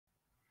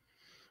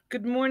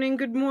Good morning.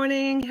 Good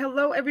morning.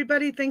 Hello,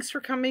 everybody. Thanks for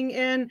coming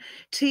in.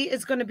 T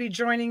is going to be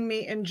joining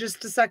me in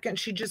just a second.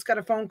 She just got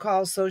a phone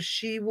call, so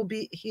she will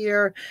be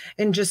here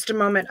in just a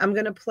moment. I'm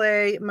going to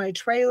play my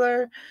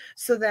trailer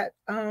so that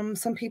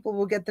some people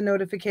will get the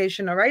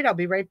notification. All right, I'll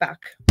be right back.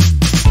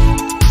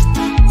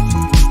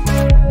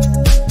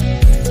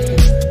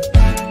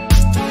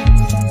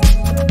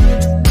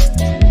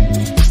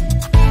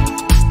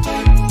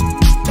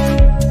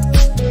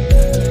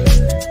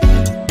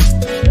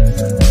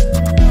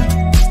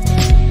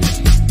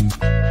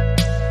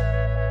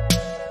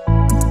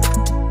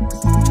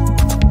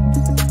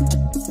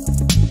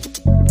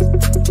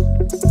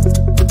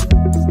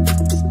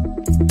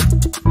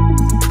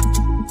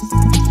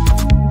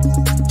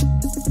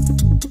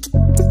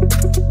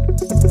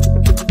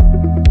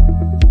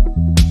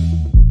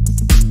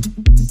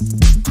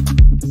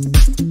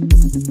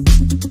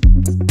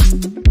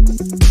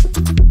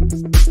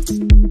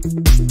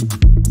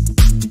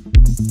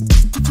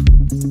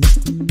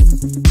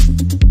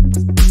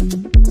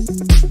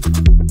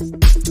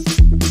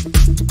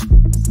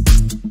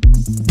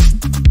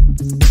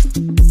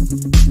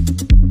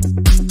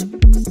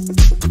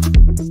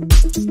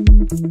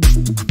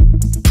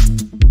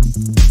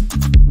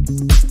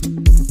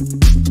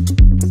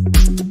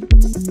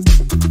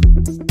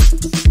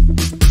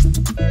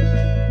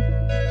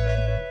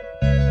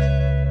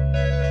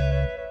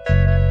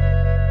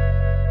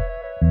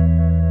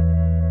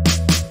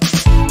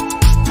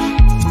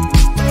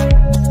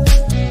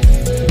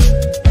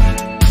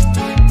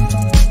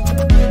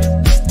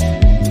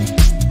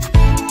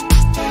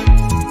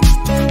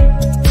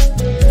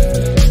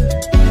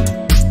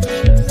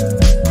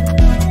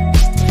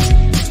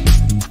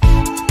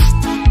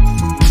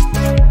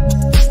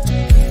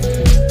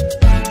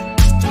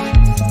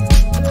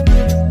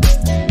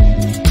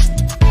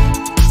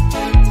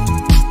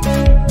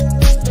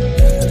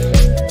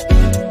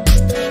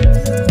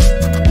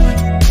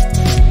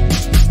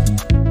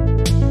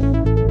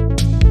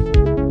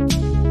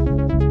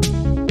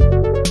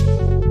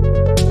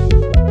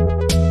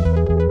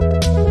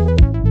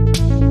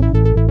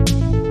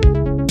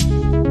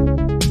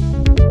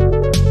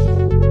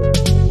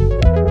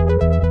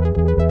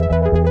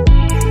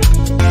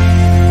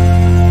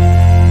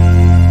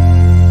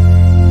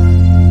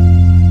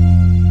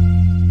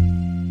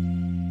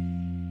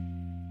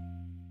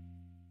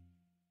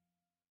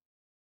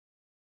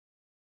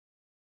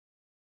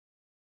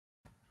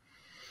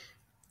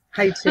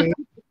 Hi, T.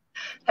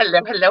 Hello,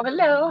 hello,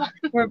 hello.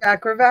 We're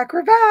back. Hi,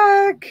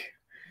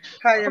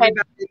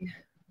 everybody.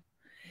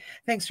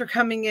 Thanks for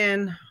coming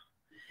in.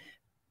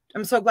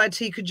 I'm so glad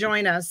T could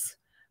join us.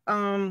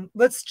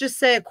 Let's just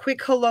say a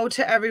quick hello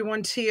to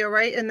everyone, T, all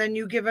right? And then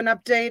you give an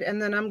update,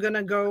 and then I'm going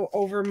to go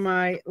over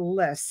my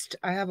list.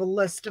 I have a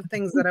list of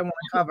things that I want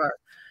to cover.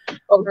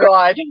 Oh,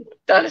 God,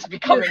 that is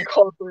becoming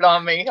corporate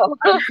on me.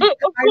 I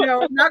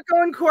know, I'm not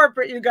going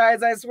corporate, you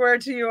guys. I swear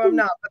to you, I'm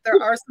not. But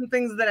there are some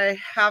things that I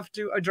have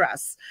to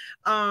address.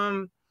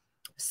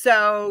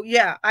 So,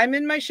 yeah, I'm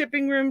in my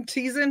shipping room.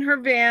 T's in her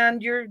van.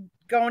 You're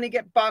going to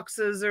get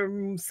boxes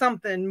or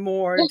something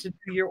more to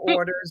do your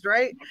orders,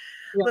 right?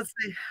 Yeah.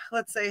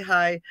 Let's say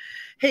hi.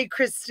 Hey,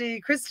 Christy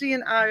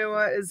in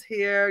Iowa is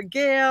here.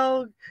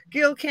 Gail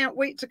can't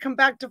wait to come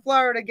back to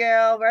Florida,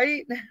 Gail,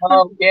 right?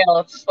 Oh, Gail,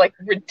 it's like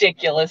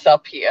ridiculous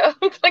up here.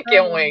 I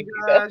can't wait.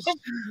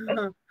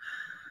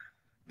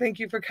 Thank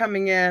you for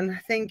coming in.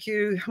 Thank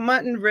you.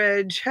 Mutton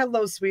Ridge.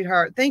 Hello,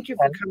 sweetheart. Thank you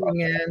for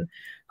coming in.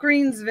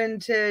 Green's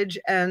Vintage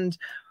and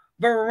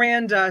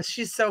Veranda.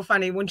 She's so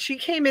funny. When she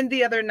came in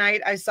the other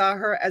night, I saw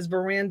her as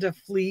Veranda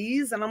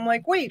Fleas. And I'm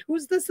like, wait,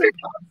 who's this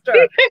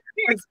imposter?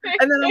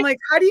 And then I'm like,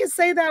 how do you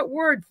say that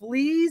word?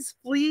 Fleas,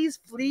 flies.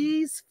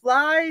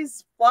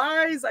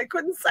 I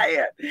couldn't say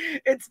it.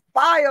 It's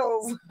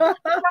files.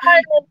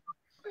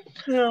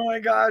 Oh my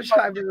gosh.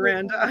 Hi,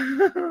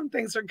 Veranda.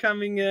 Thanks for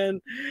coming in.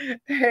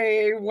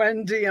 Hey,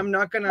 Wendy. I'm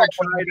not gonna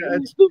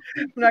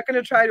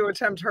try to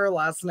attempt her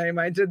last name.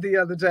 I did the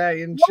other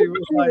day, and she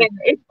was like,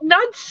 it's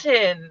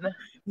Knudsen.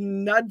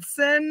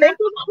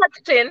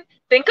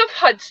 Think of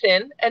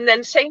Hudson and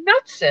then say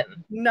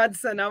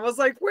Knudsen. I was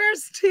like,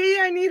 where's T?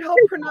 I need help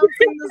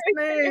pronouncing this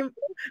name.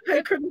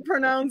 I couldn't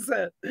pronounce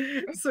it.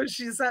 So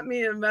she sent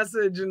me a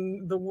message,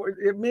 and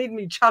it made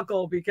me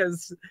chuckle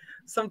because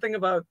something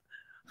about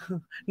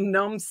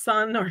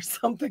Numson or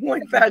something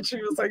like that. She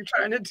was like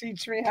trying to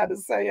teach me how to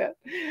say it.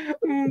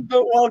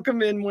 But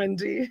welcome in,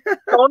 Wendy.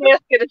 Don't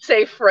ask you to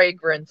say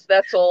fragrance.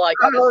 That's all I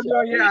got to say.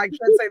 No, yeah, I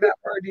can't say that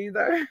word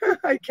either.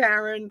 Hi,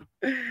 Karen.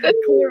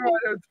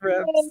 Clearwater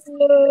Thrifts.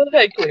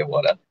 Hey,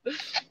 Clearwater.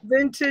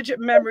 Vintage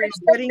Memories.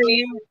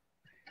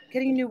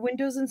 Getting new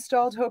windows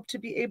installed. Hope to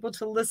be able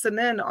to listen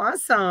in.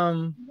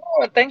 Awesome.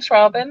 Oh, thanks,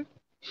 Robin.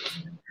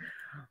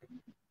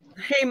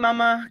 Hey,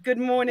 Mama. Good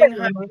morning,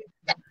 honey.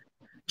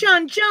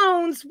 John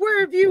Jones, where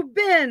have you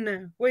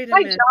been? Wait a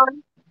minute.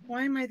 John.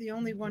 Why am I the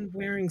only one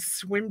wearing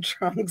swim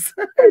trunks?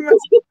 I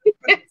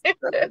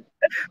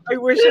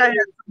wish I had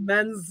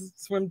men's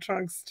swim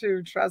trunks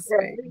too, trust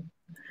me.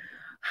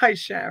 Hi,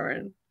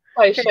 Sharon.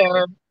 Hi,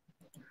 Sharon.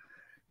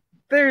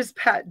 There's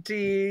Pat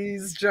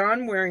D's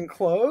John wearing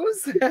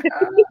clothes.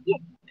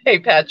 Hey,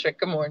 Patrick,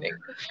 good morning.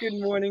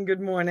 Good morning.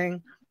 Good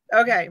morning.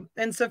 Okay.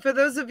 And so for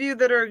those of you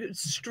that are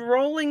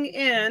strolling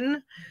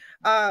in,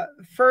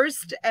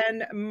 first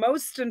and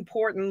most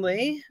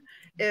importantly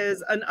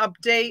is an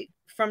update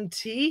from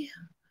T.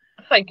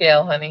 Hi,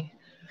 Gail, honey.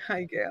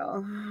 Hi,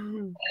 Gail.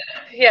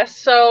 Yes,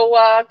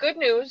 so good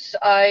news.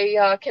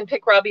 I can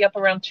pick Robbie up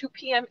around 2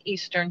 p.m.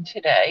 Eastern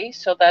today,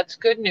 so that's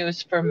good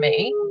news for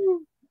me.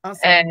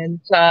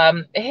 Awesome.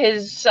 And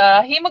his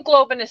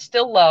hemoglobin is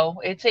still low.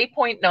 It's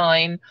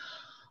 8.9,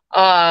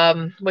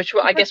 which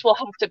I guess we're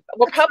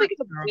probably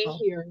going to be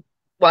here.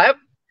 What?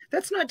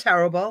 That's not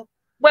terrible.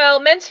 Well,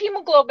 men's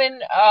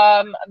hemoglobin,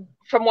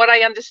 from what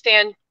I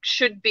understand,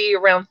 should be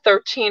around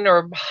 13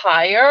 or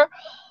higher.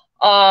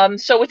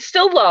 So it's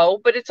still low,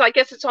 but I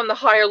guess it's on the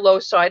higher low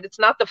side. It's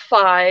not the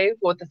 5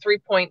 or the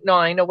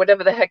 3.9 or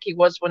whatever the heck he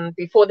was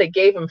before they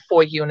gave him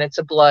 4 units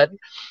of blood.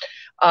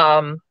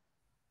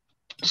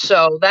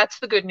 So that's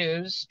the good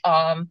news.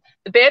 The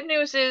bad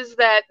news is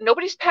that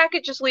nobody's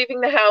package is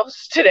leaving the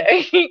house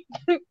today.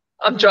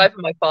 I'm driving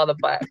my father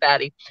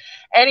batty.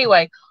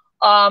 Anyway,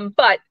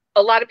 but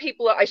a lot of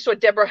people, I saw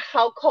Deborah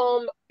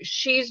Halcombe,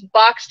 she's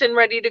boxed and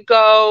ready to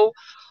go.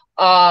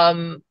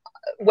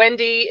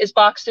 Wendy is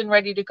boxed and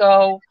ready to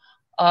go.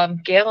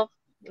 Gail,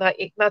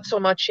 not so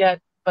much yet,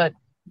 but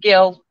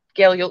Gail,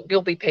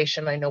 you'll be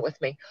patient, I know,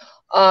 with me.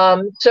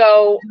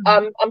 So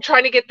I'm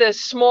trying to get the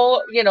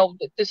small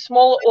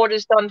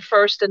orders done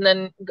first, and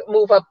then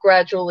move up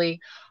gradually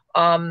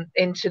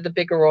into the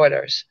bigger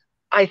orders.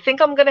 I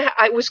think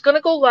I was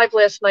gonna go live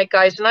last night,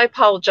 guys, and I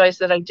apologize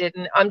that I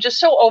didn't. I'm just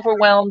so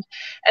overwhelmed.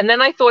 And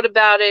then I thought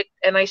about it,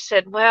 and I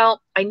said,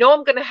 well, I know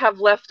I'm gonna have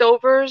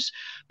leftovers,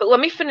 but let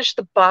me finish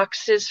the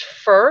boxes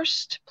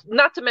first.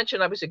 Not to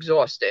mention I was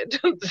exhausted.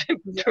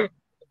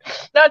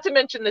 Not to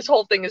mention this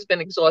whole thing has been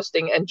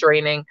exhausting and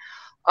draining.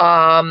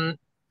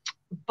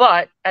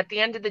 But at the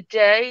end of the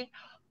day,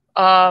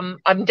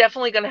 I'm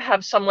definitely going to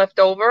have some left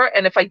over.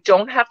 And if I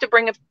don't have to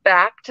bring it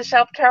back to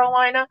South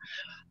Carolina,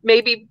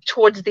 maybe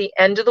towards the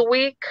end of the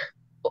week,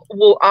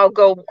 I'll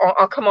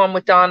come on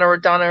with Donna, or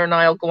Donna and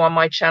I'll go on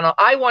my channel.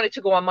 I wanted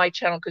to go on my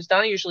channel because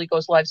Donna usually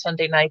goes live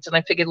Sunday nights. And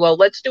I figured, well,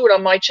 let's do it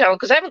on my channel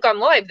because I haven't gone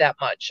live that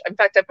much. In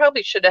fact, I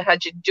probably should have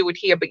had you do it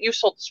here, but you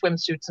sold the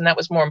swimsuits and that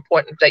was more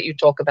important that you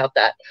talk about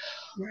that.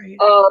 Right.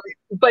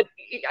 But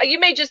you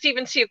may just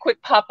even see a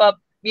quick pop-up,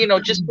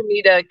 just for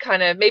me to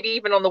kind of, maybe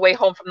even on the way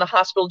home from the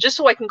hospital, just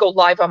so I can go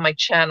live on my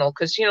channel.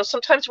 Because,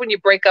 sometimes when you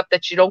break up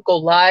that you don't go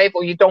live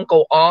or you don't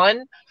go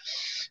on,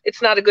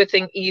 it's not a good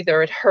thing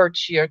either. It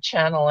hurts your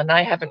channel, and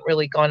I haven't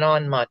really gone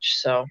on much.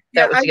 So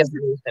that was the other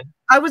reason.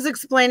 I was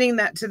explaining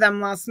that to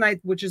them last night,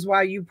 which is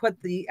why you put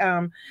the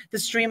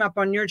stream up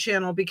on your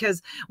channel,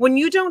 because when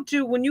you don't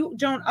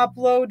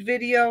upload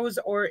videos,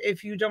 or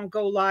if you don't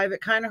go live,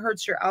 it kind of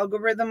hurts your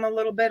algorithm a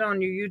little bit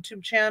on your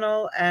YouTube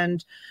channel.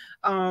 And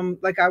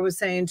like I was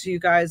saying to you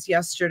guys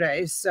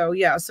yesterday. So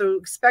yeah, so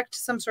expect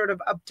some sort of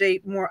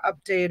more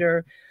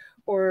update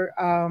or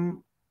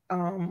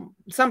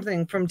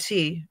something from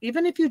T.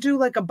 Even if you do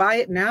like a buy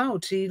it now,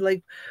 T,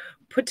 like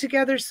put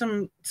together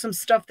some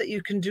stuff that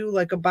you can do,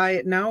 like a buy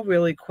it now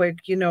really quick,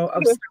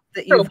 of stuff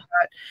that you've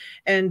got,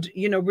 and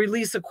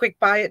release a quick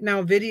buy it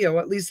now video.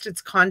 At least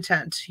it's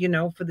content,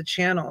 for the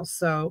channel.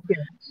 So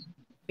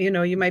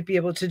you might be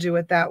able to do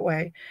it that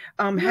way.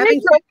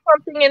 Having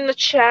something in the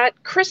chat,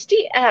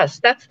 Christy S.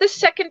 That's the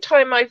second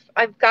time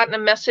I've gotten a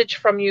message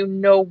from you.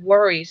 No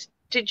worries.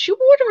 Did you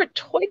order a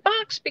toy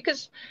box?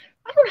 Because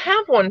I don't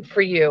have one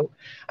for you.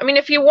 I mean,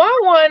 if you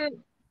want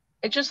one,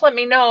 just let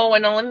me know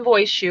and I'll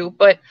invoice you.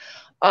 But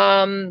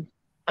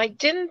I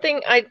didn't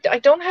think I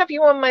don't have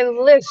you on my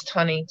list,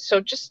 honey. So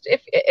just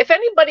if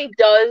anybody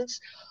does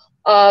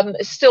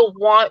still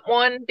want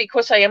one,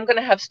 because I am going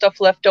to have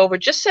stuff left over,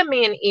 just send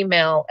me an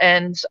email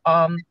and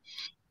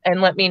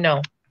let me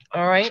know.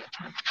 All right.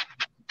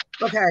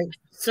 Okay.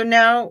 So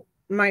now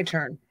my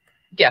turn.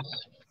 Yes.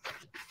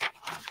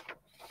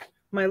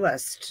 My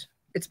list.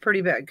 It's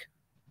pretty big.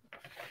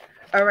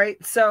 All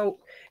right. So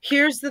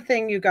here's the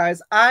thing, you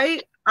guys.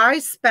 I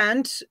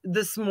spent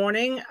this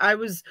morning, I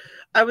was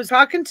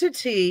talking to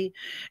T,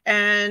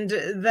 and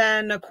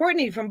then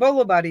Courtney from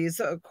Bolo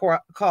Buddies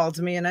called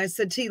me, and I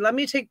said, T, let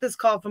me take this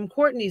call from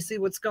Courtney, see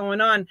what's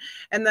going on.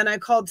 And then I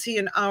called T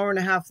an hour and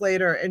a half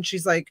later, and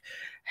she's like,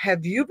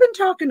 have you been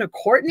talking to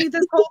Courtney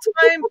this whole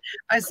time?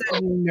 I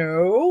said,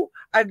 no,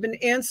 I've been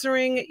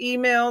answering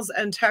emails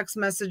and text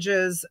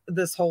messages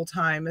this whole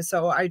time.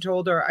 So I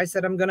told her, I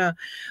said, I'm going to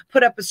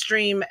put up a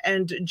stream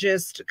and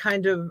just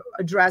kind of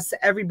address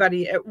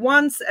everybody at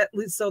once, at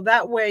least, so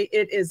that way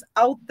it is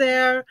out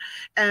there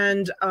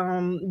and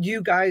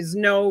you guys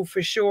know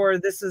for sure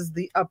this is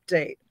the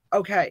update.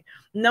 Okay,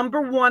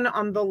 number one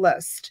on the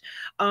list.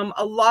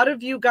 A lot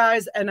of you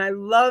guys, and I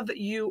love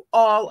you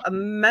all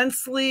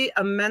immensely,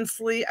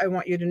 immensely. I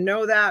want you to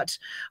know that,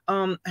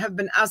 have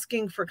been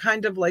asking for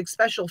kind of like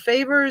special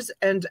favors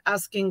and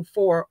asking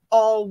for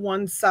all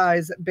one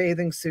size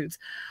bathing suits.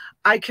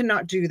 I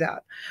cannot do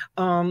that.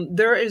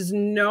 There is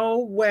no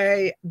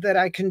way that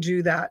I can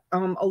do that.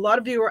 A lot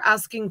of you are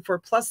asking for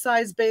plus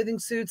size bathing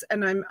suits,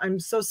 and I'm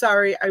so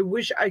sorry. I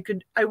wish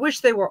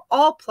they were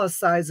all plus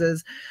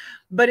sizes.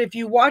 But if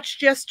you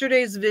watched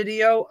yesterday's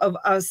video of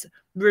us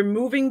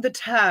removing the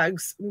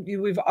tags,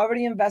 we've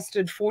already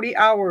invested 40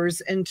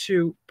 hours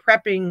into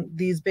prepping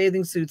these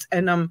bathing suits,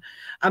 and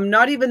I'm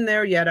not even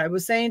there yet. I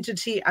was saying to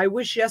T, I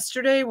wish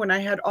yesterday when I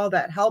had all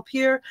that help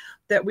here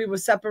that we were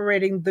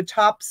separating the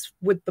tops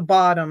with the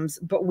bottoms,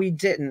 but we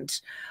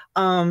didn't.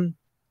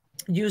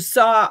 You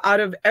saw out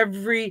of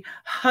every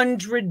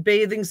 100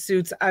 bathing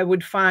suits, I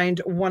would find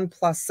one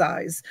plus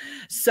size.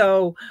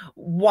 So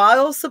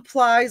while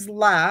supplies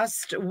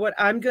last, what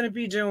I'm going to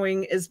be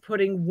doing is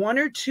putting 1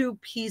 or 2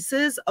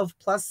 pieces of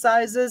plus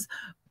sizes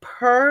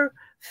per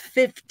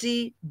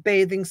 50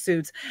 bathing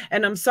suits.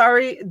 And I'm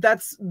sorry,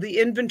 that's the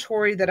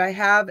inventory that I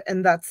have,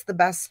 and that's the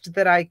best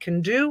that I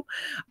can do.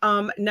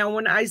 Now,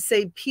 when I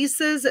say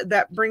pieces,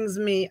 that brings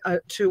me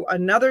to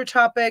another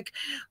topic.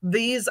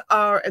 These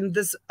are, and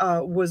this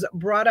was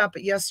brought up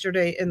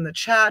yesterday in the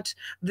chat,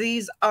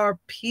 these are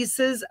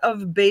pieces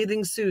of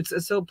bathing suits.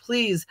 So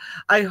please,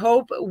 I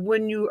hope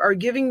when you are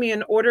giving me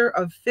an order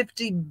of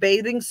 50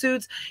 bathing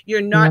suits, you're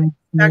not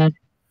expecting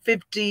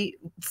 50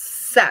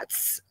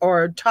 sets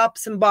or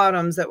tops and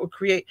bottoms that will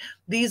create.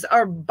 These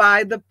are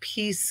by the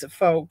piece,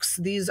 folks.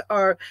 These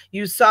are,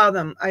 you saw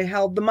them. I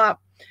held them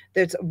up.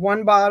 That's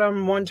 1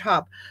 bottom, 1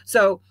 top.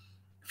 So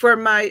for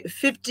my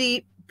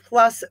 50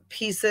 plus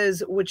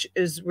pieces, which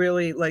is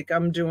really like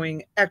I'm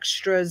doing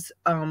extras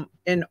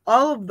in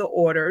all of the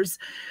orders,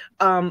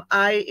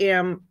 I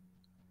am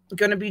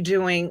going to be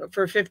doing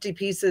for 50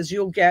 pieces,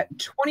 you'll get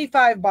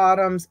 25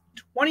 bottoms,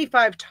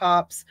 25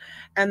 tops,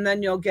 and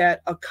then you'll get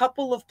a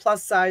couple of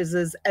plus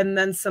sizes and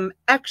then some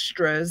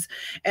extras.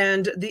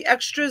 And the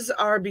extras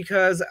are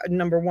because,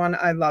 number one,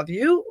 I love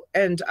you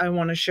and I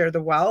want to share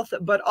the wealth,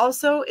 but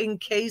also in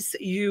case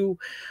you,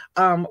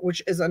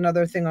 which is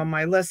another thing on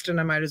my list, and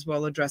I might as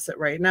well address it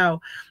right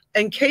now,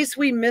 in case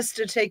we missed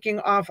a taking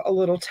off a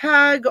little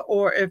tag,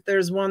 or if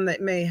there's one that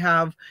may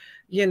have,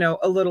 you know,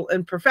 a little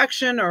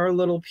imperfection or a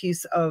little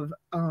piece of,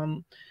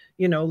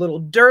 you know, little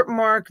dirt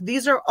mark.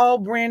 These are all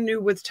brand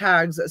new with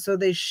tags, so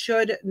they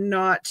should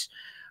not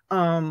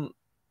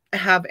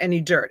have any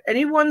dirt.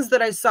 Any ones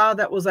that I saw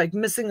that was like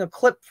missing a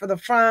clip for the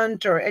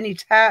front or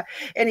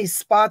any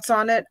spots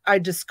on it, I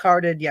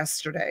discarded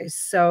yesterday.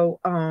 So,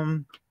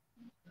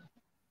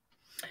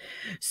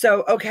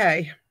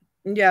 okay.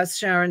 Yes,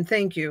 Sharon,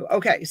 thank you.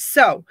 Okay,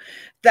 so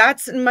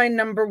that's my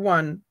number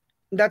one.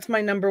 That's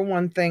my number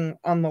one thing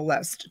on the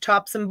list.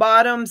 Tops and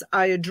bottoms,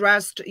 I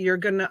addressed.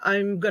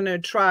 I'm gonna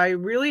try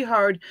really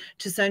hard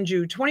to send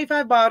you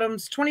 25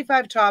 bottoms,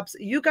 25 tops.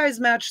 You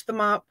guys match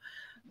them up.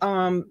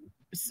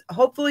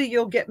 Hopefully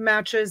you'll get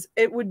matches.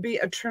 It would be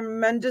a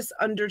tremendous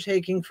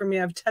undertaking for me.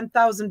 I have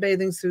 10,000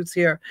 bathing suits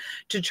here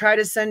to try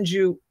to send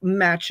you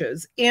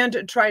matches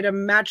and try to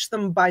match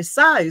them by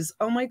size.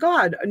 Oh my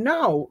God,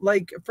 no,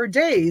 like for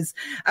days,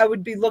 I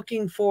would be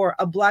looking for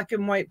a black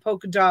and white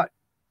polka dot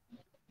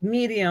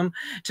medium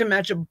to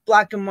match a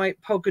black and white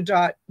polka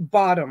dot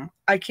bottom.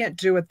 I can't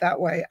do it that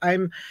way.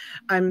 I'm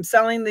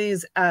selling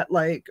these at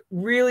like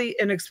really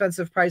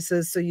inexpensive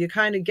prices, so you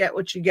kind of get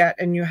what you get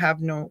and you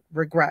have no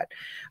regret.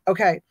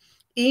 Okay.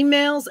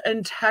 Emails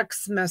and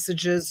text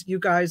messages, you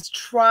guys,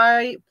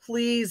 try,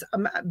 please,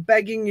 I'm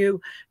begging you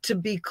to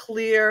be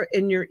clear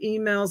in your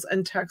emails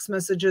and text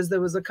messages. There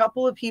was a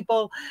couple of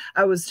people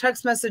I was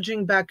text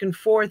messaging back and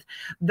forth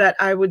that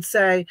I would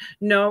say,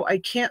 no, I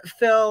can't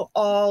fill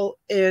all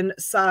in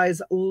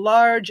size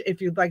large.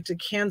 If you'd like to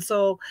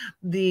cancel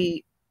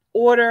the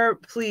order,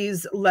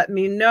 please let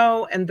me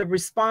know. And the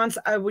response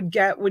I would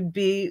get would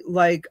be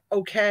like,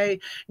 okay,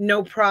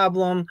 no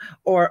problem,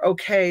 or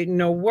okay,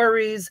 no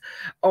worries,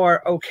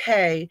 or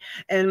okay.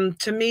 And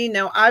to me,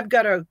 now I've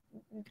got to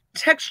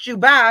text you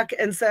back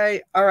and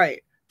say, all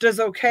right, does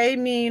okay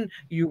mean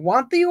you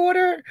want the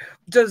order?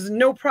 Does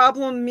no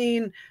problem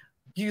mean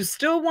you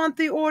still want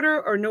the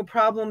order, or no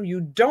problem,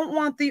 you don't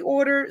want the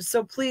order?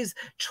 So please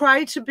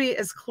try to be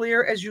as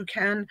clear as you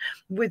can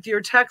with your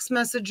text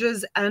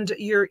messages and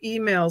your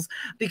emails,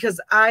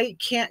 because I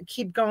can't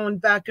keep going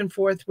back and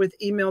forth with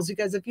emails. You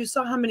guys, if you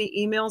saw how many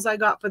emails I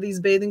got for these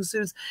bathing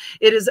suits,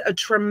 it is a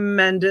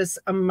tremendous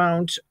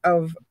amount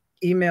of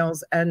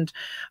emails, and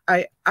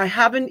I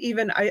haven't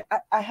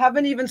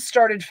even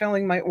started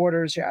filling my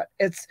orders yet.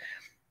 It's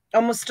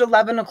almost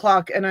 11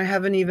 o'clock and I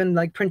haven't even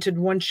like printed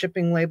one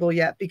shipping label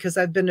yet because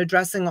I've been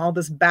addressing all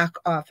this back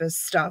office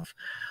stuff.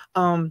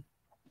 I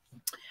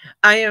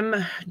am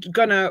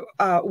gonna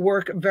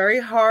work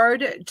very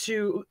hard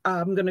to,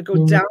 I'm gonna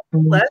go down the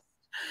list,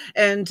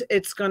 and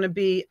it's going to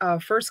be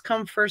first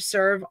come, first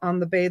serve on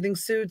the bathing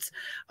suits.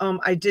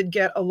 I did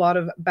get a lot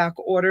of back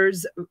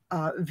orders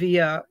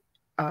via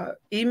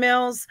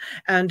emails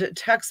and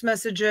text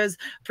messages.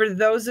 For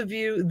those of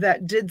you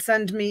that did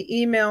send me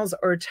emails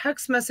or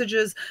text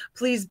messages,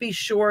 please be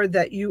sure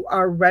that you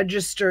are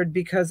registered,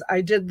 because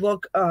I did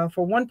look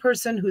for one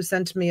person who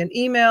sent me an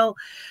email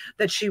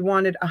that she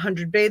wanted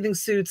 100 bathing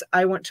suits.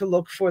 I went to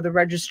look for the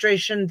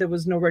registration. There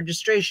was no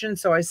registration,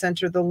 so I sent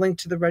her the link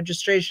to the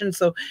registration.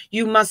 So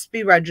you must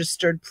be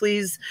registered.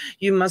 Please,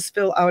 you must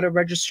fill out a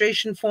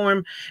registration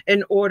form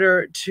in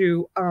order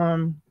to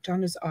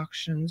Donna's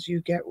Auctions.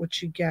 You get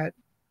what you get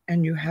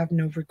and you have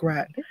no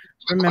regret.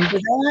 Remember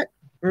that?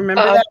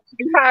 Remember that?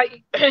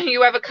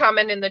 You have a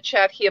comment in the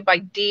chat here by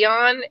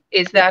Dion.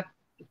 Is that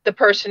the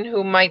person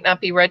who might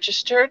not be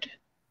registered?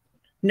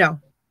 No.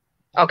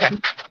 Okay.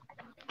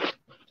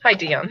 Hi,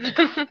 Dion.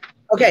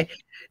 Okay.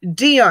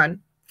 Dion,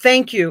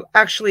 thank you.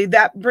 Actually,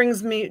 that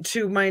brings me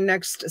to my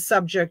next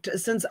subject.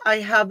 Since I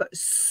have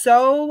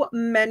so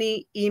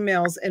many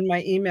emails in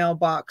my email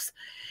box,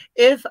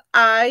 if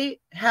I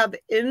have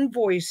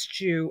invoiced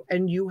you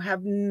and you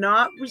have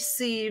not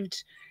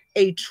received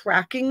a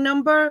tracking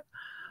number,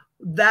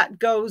 that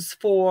goes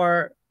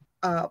for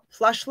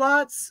plush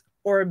lots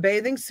or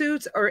bathing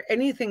suits or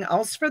anything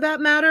else for that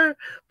matter,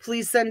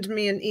 please send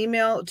me an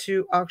email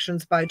to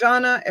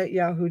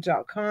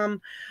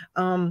auctionsbydonna@yahoo.com.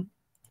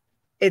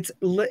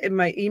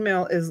 My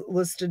email is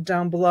listed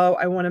down below.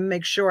 I want to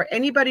make sure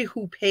anybody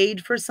who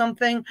paid for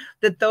something,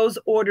 that those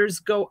orders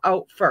go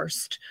out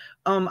first.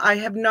 I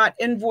have not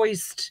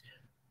invoiced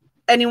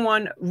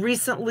anyone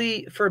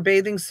recently for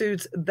bathing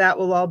suits. That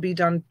will all be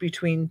done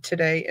between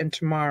today and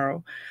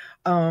tomorrow.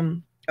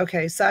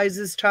 Okay,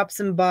 sizes, tops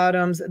and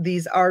bottoms.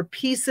 These are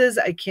pieces.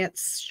 I can't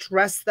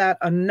stress that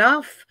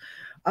enough.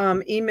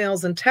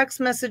 Emails and text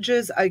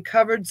messages. I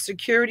covered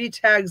security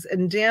tags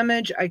and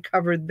damage. I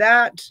covered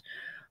that.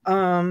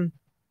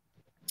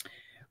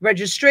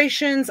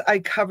 Registrations. I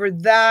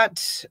covered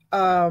that.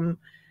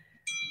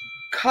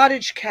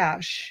 Cottage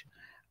cash.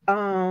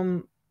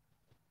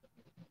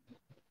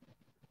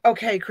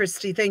 Okay,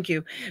 Christy, thank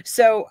you.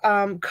 So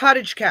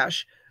cottage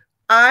cash.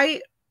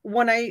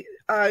 When I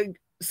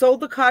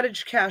sold the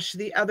cottage cash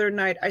the other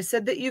night, I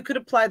said that you could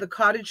apply the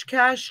cottage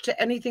cash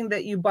to anything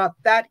that you bought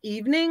that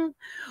evening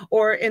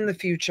or in the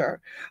future,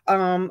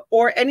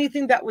 or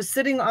anything that was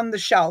sitting on the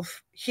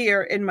shelf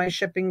here in my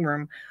shipping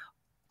room.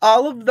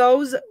 All of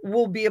those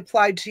will be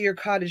applied to your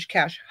cottage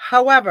cash.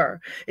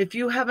 However, if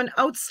you have an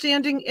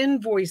outstanding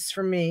invoice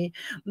for me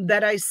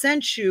that I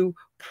sent you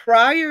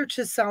prior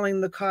to selling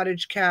the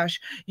cottage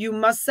cash, you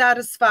must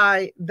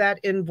satisfy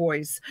that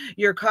invoice.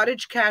 Your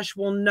cottage cash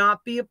will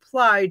not be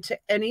applied to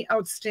any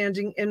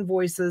outstanding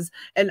invoices.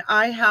 And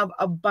I have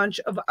a bunch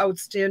of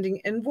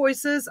outstanding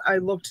invoices. I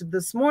looked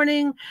this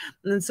morning.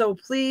 And so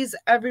please,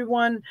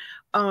 everyone,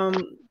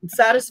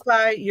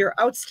 satisfy your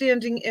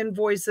outstanding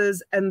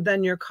invoices, and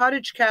then your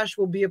cottage cash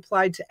will be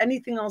applied to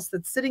anything else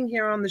that's sitting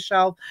here on the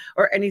shelf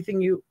or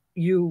anything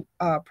you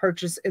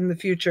purchase in the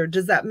future.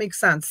 Does that make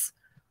sense?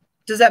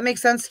 Does that make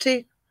sense,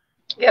 T?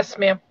 Yes,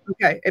 ma'am.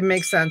 Okay, it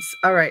makes sense.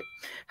 All right.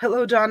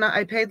 Hello, Donna.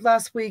 I paid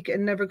last week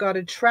and never got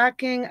a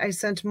tracking. I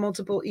sent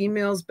multiple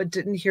emails but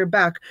didn't hear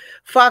back.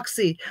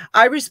 Foxy,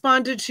 I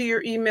responded to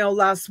your email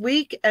last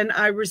week and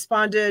I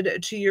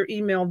responded to your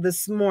email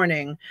this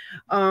morning.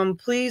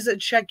 Please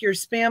check your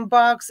spam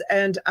box.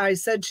 And I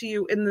said to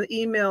you in the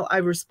email, I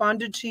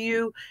responded to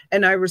you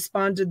and I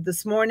responded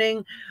this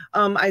morning.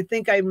 I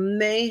think I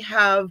may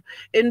have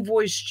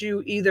invoiced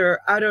you either,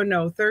 I don't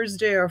know,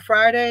 Thursday or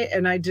Friday,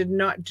 and I did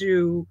not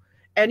do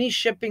any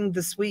shipping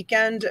this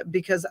weekend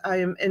because I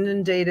am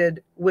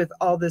inundated with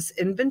all this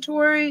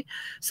inventory.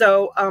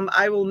 So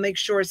I will make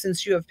sure,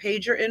 since you have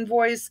paid your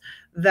invoice,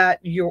 that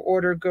your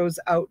order goes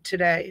out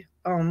today.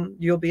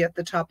 You'll be at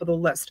the top of the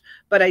list.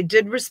 But I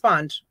did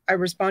respond. I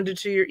responded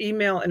to your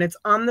email and it's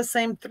on the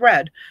same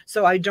thread.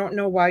 So I don't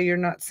know why you're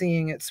not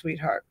seeing it,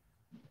 sweetheart.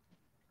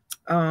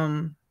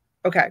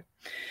 Okay.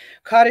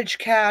 Cottage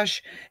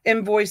cash,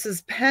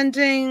 invoices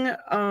pending.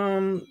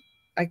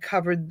 I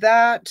covered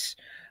that.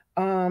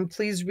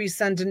 Please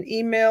resend an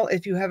email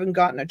if you haven't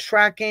gotten a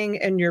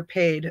tracking and you're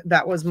paid.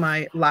 That was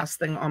my last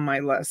thing on my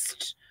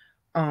list.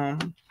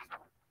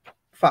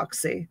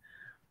 Foxy.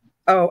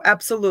 Oh,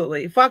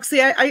 absolutely.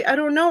 Foxy, I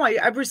don't know.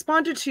 I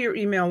responded to your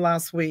email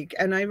last week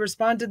and I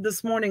responded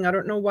this morning. I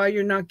don't know why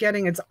you're not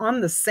getting it's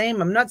on the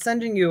same. I'm not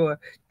sending you a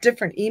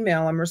different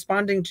email. I'm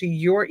responding to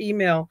your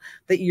email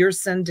that you're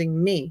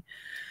sending me.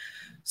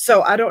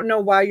 So I don't know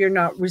why you're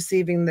not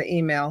receiving the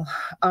email.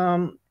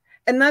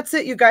 And that's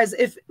it, you guys.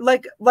 If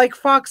like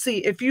Foxy,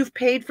 if you've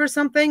paid for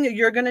something,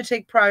 you're going to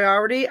take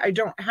priority. I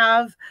don't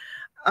have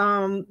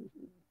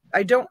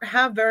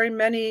very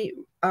many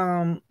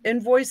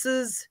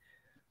invoices.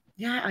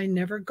 Yeah, I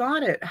never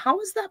got it.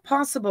 How is that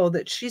possible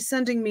that she's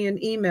sending me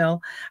an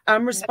email?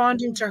 I'm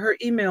responding to her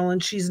email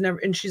and she's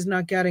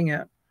not getting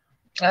it.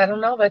 I don't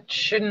know. That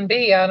shouldn't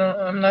be.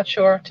 I'm not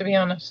sure, to be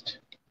honest.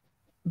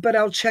 But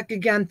I'll check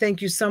again.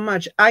 Thank you so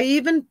much. I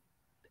even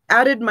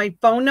added my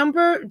phone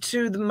number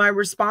to my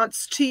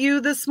response to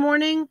you this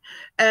morning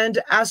and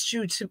asked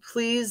you to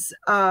please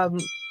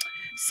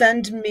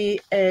send me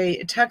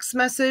a text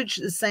message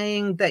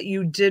saying that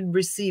you did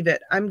receive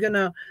it. I'm going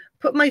to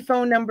put my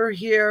phone number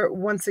here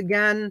once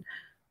again.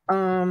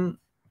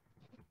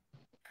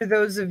 For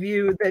those of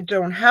you that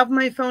don't have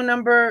my phone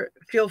number,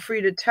 feel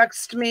free to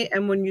text me.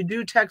 And when you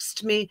do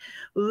text me,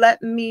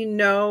 let me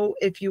know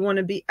if you want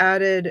to be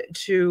added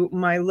to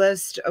my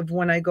list of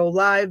when I go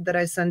live that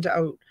I send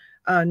out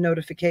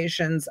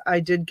notifications. I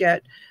did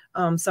get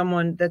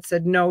someone that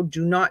said, no,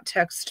 do not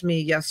text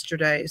me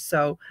yesterday.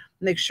 So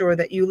make sure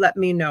that you let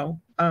me know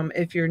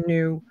if you're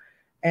new.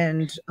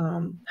 And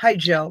hi,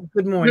 Jill.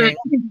 Good morning.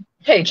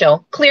 Hey,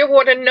 Jill.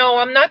 Clearwater, no,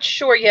 I'm not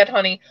sure yet,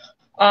 honey.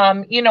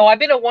 You know, I've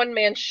been a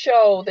one-man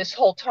show this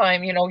whole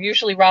time. You know,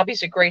 usually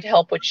Robbie's a great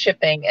help with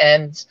shipping.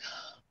 And,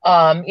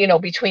 you know,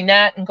 between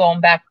that and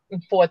going back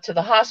and forth to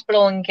the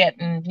hospital and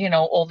getting, you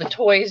know, all the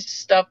toys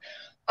stuff,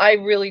 I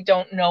really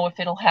don't know if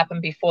it'll happen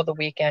before the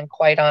weekend,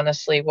 quite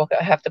honestly. We'll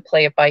have to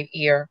play it by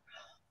ear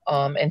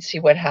and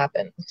see what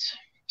happens.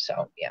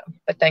 So, yeah,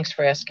 but thanks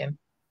for asking.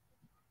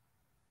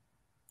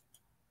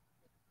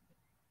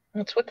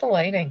 What's with the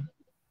lighting?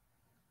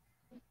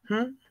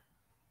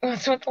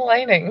 What's with the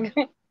lighting?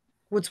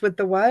 What's with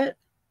the what?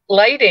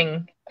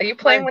 Lighting. Are you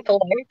playing with the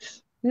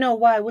lights? No,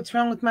 why? What's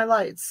wrong with my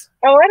lights?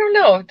 Oh, I don't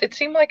know. It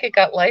seemed like it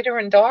got lighter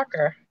and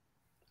darker.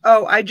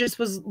 Oh, I just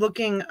was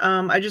looking.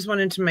 I just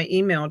went into my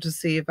email to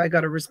see if I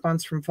got a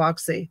response from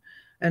Foxy,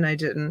 and I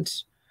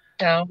didn't.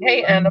 Oh,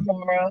 hey, Anna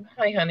Mara.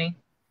 Hi, honey.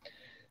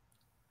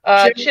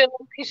 Jill,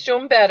 he's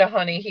doing better,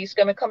 honey. He's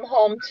going to come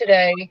home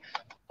today.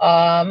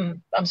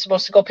 I'm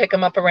supposed to go pick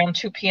him up around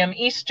 2 p.m.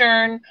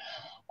 Eastern.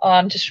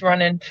 I'm just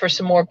running for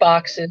some more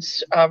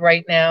boxes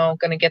right now.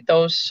 Going to get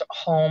those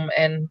home.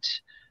 And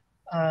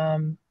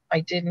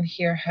I didn't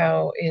hear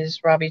how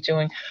is Robbie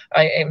doing.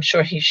 I am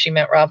sure she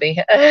meant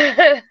Robbie.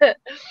 And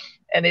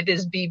it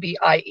is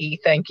BBIE.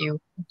 Thank you,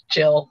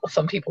 Jill.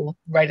 Some people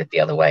write it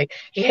the other way.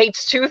 He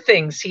hates two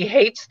things. He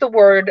hates the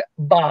word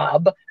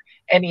Bob,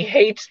 and he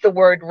hates the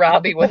word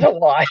Robbie with a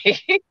Y.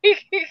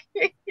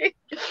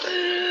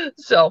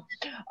 So,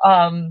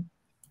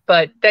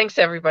 but thanks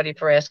everybody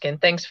for asking.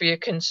 Thanks for your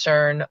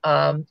concern.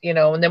 You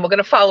know, and then we're going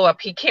to follow up.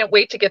 He can't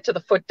wait to get to the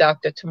foot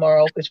doctor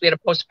tomorrow because we had to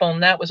postpone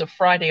that. It was a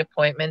Friday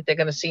appointment. They're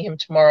going to see him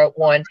tomorrow at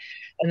 1.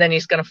 And then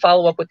he's going to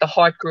follow up with the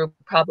heart group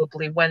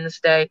probably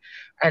Wednesday,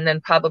 and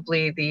then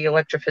probably the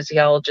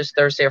electrophysiologist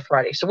Thursday or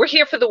Friday. So we're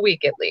here for the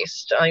week at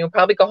least. You'll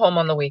probably go home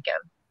on the weekend.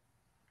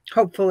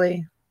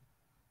 Hopefully.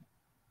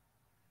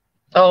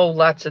 Oh,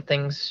 lots of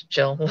things,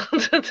 Jill.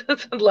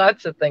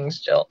 Lots of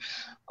things, Jill.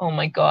 Oh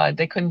my God,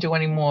 they couldn't do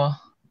any more.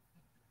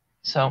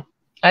 So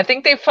I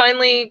think they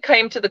finally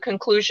came to the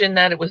conclusion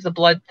that it was the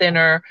blood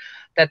thinner,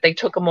 that they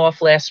took him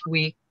off last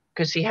week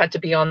because he had to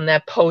be on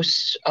that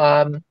post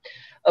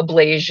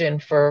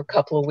ablation for a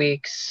couple of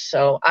weeks.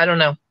 So I don't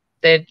know,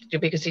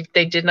 because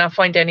they did not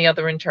find any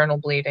other internal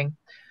bleeding,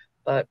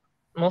 but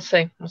we'll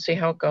see. We'll see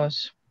how it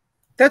goes.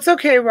 That's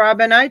okay,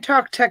 Robin. I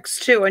talk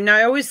text too. And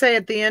I always say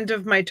at the end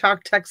of my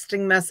talk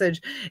texting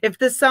message, if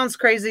this sounds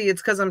crazy,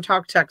 it's because I'm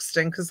talk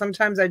texting, because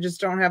sometimes I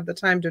just don't have the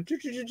time to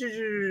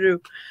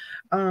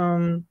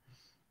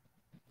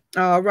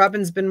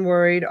Robin's been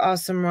worried.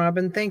 Awesome,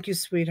 Robin. Thank you,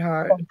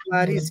 sweetheart.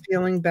 Glad he's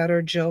feeling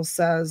better, Jill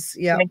says.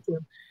 Yeah. Thank you.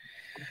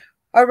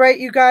 All right,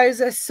 you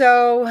guys.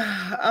 So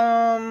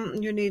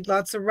you need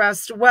lots of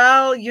rest.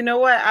 Well, you know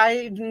what?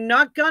 I'm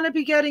not going to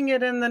be getting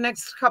it in the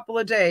next couple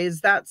of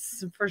days.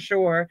 That's for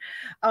sure.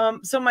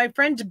 So my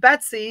friend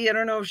Betsy, I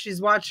don't know if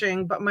she's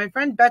watching, but my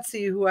friend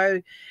Betsy, who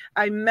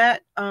I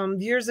met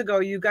years ago,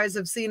 you guys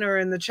have seen her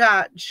in the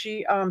chat.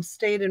 She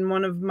stayed in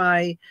one of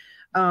my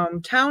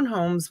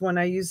townhomes when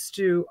I used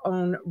to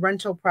own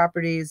rental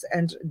properties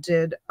and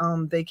did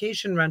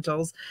vacation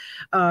rentals.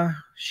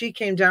 She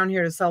came down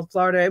here to South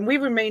Florida, and we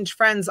remained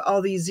friends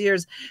all these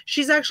years.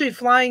 She's actually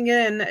flying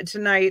in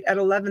tonight at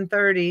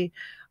 11:30.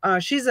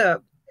 She's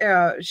a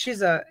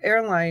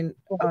airline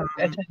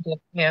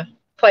attendant. Yeah,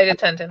 flight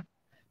attendant.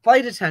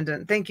 Flight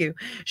attendant. Thank you.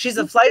 She's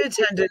a flight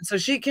attendant, so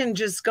she can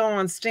just go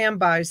on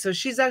standby. So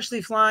she's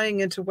actually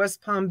flying into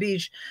West Palm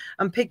Beach.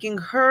 I'm picking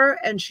her,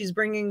 and she's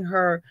bringing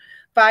her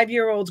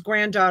 5-year-old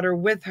granddaughter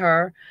with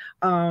her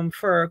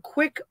for a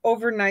quick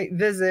overnight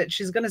visit.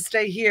 She's going to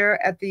stay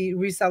here at the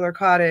reseller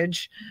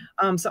cottage.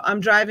 So I'm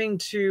driving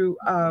to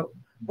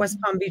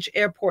West Palm Beach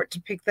Airport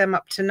to pick them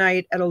up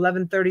tonight at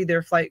 11:30.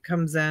 Their flight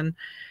comes in.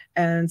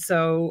 And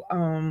so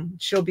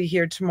she'll be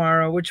here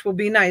tomorrow, which will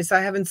be nice.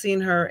 I haven't seen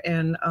her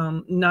in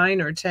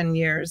 9 or 10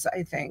 years,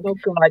 I think. Oh,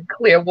 God.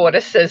 Clearwater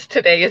says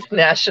today is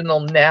National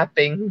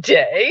Napping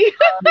Day.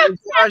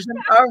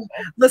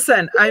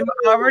 Listen, I'm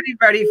already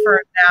ready for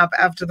a nap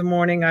after the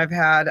morning I've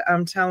had.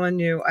 I'm telling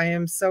you, I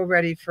am so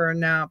ready for a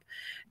nap.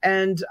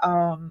 And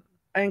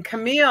And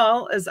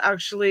Camille is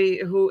actually,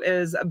 who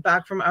is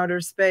back from outer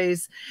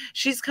space.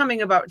 She's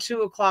coming about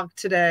 2 o'clock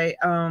today.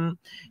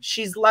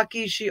 She's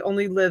lucky she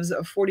only lives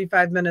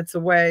 45 minutes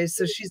away.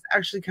 So she's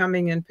actually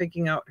coming and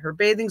picking out her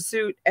bathing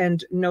suit,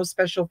 and no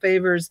special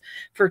favors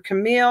for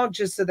Camille,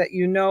 just so that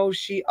you know.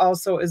 She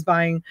also is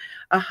buying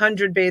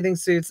 100 bathing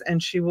suits,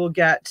 and she will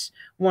get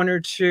 1 or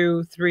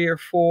 2, 3 or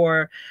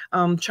 4,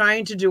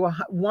 trying to do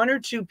 1 or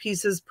 2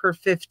 pieces per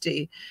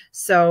 50.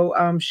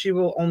 So she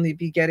will only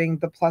be getting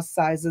the plus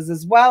sizes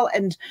as well.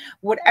 And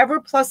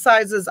whatever plus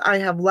sizes I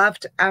have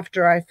left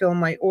after I fill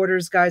my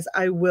orders, guys,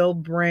 I will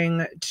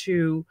bring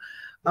to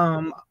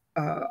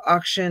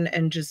auction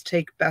and just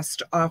take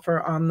best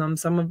offer on them.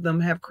 Some of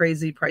them have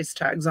crazy price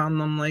tags on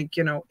them, like,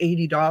 you know,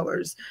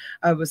 $80,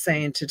 I was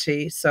saying to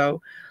T.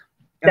 So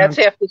that's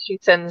after she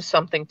sends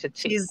something to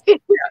T.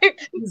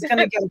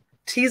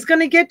 T's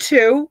gonna get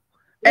 2,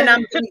 and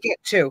I'm gonna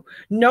get 2.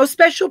 No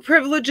special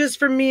privileges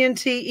for me and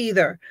T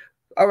either.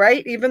 All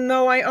right, even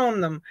though I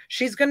own them,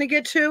 she's gonna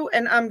get 2,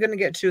 and I'm gonna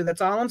get 2.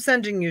 That's all I'm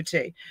sending you,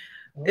 T,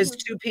 is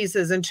 2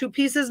 pieces, and 2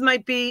 pieces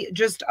might be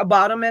just a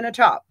bottom and a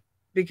top,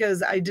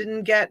 because I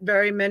didn't get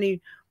very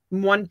many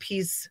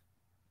 1-piece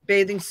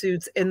bathing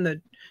suits in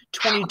the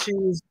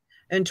 22s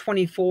and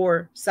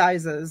 24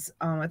 sizes.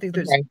 I think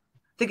there's. Right.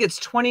 I think it's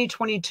 20,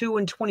 22,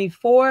 and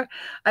 24.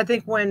 I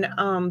think when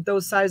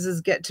those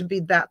sizes get to be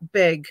that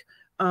big,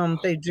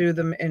 they do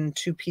them in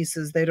 2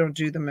 pieces. They don't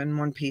do them in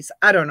 1 piece.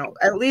 I don't know.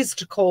 At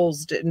least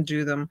Kohl's didn't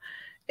do them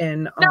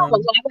in. No, a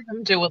lot of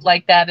them do it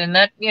like that, and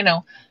that, you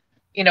know,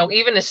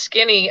 even as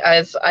skinny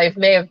as I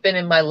may have been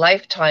in my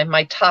lifetime,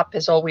 my top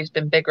has always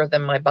been bigger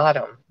than my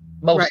bottom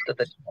most of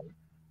the time.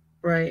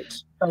 Right.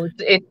 So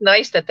it's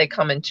nice that they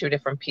come in 2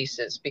 different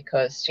pieces,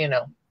 because, you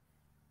know.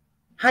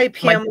 Hi,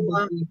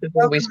 Pamela. Have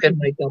always been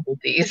my double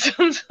Ds.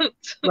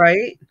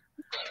 Right.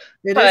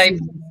 It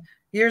is.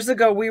 Years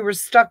ago, we were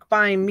stuck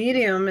buying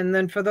medium, and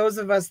then for those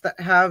of us that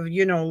have,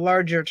 you know,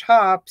 larger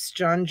tops,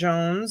 John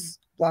Jones,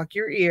 block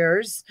your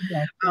ears.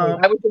 I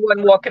was the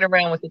one walking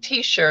around with a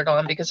T-shirt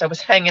on because I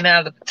was hanging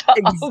out at the top.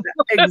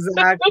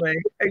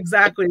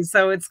 Exactly.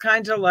 So it's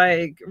kind of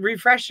like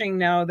refreshing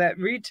now that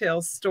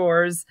retail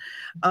stores,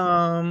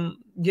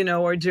 you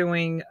know, are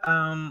doing,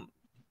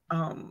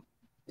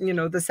 you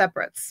know, the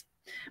separates.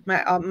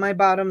 My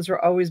bottoms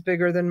were always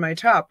bigger than my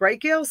top, right,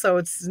 Gail? So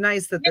it's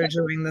nice that they're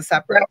doing the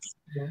separates.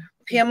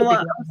 Pamela,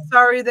 I'm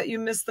sorry that you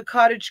missed the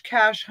cottage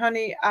cash,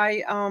 honey.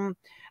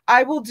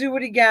 I will do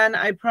it again,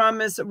 I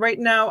promise. Right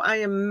now, I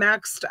am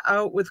maxed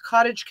out with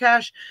cottage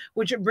cash,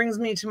 which brings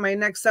me to my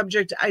next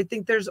subject. I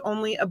think there's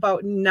only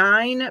about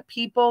 9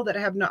 people that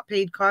have not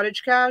paid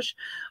cottage cash.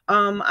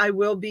 I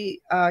will be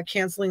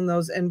canceling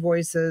those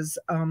invoices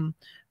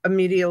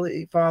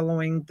immediately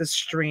following the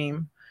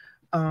stream.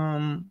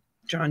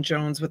 John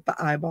Jones with the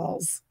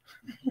eyeballs.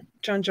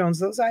 John Jones,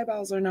 those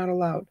eyeballs are not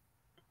allowed.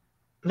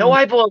 No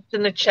eyeballs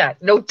in the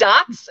chat. No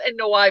dots and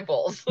no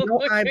eyeballs.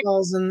 No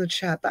eyeballs in the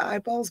chat. The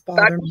eyeballs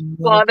bother me.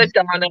 Bother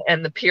Donna,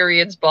 and the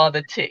periods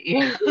bother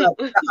T.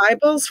 The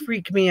eyeballs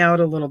freak me out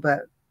a little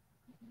bit.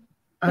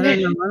 I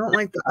don't know. I don't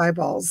like the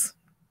eyeballs.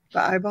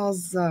 The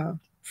eyeballs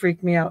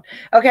freak me out.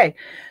 Okay,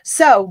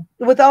 so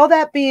with all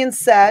that being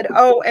said,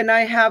 oh, and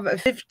I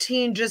have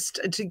 15, just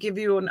to give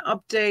you an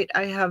update,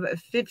 I have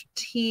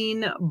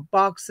 15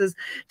 boxes.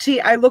 T,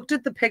 I looked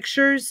at the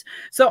pictures.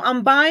 So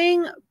I'm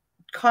buying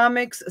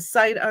comics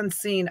sight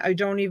unseen. I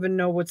don't even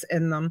know what's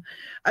in them.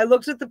 I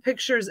looked at the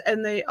pictures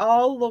and they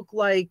all look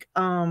like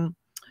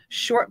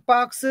short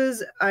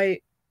boxes. I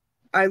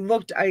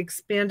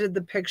expanded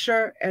the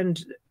picture,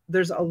 and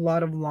there's a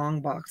lot of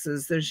long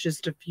boxes. There's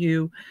just a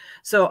few.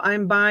 So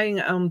I'm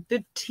buying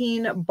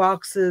 15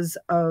 boxes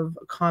of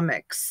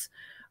comics.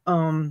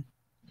 I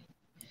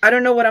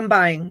don't know what I'm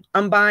buying.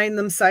 I'm buying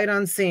them sight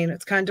unseen.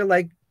 It's kind of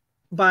like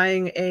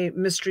buying a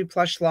mystery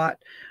plush lot.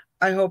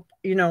 I hope,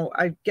 you know,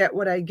 I get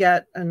what I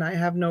get, and I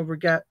have no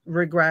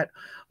regret.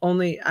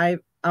 Only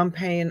I'm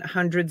paying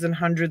hundreds and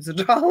hundreds of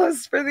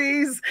dollars for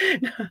these,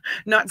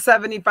 not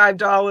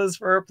 $75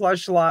 for a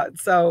plush lot.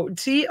 So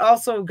T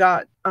also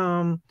got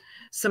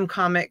some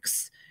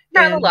comics.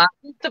 Not a lot.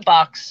 Just a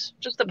box.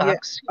 Just a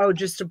box. Yeah. Oh,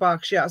 just a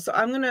box. Yeah. So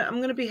I'm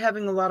gonna be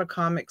having a lot of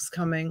comics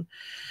coming.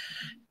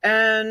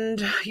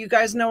 And you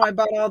guys know I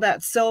bought all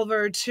that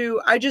silver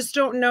too. I just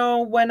don't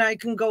know when I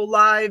can go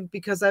live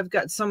because I've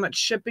got so much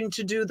shipping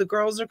to do. The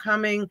girls are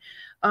coming.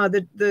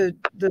 The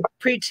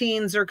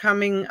preteens are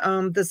coming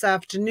this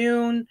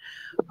afternoon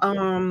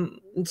to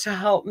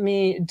help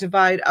me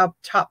divide up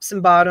tops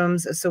and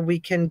bottoms so we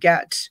can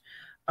get.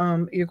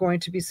 You're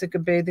going to be sick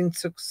of bathing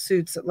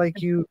suits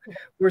like you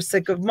were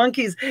sick of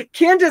monkeys.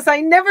 Candace,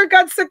 I never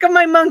got sick of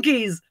my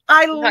monkeys.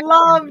 I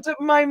loved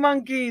my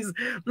monkeys.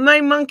 My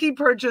monkey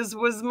purchase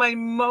was my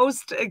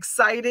most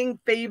exciting,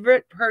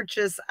 favorite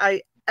purchase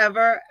I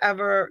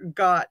ever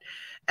got.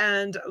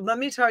 And let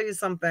me tell you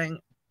something.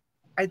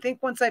 I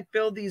think once I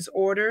fill these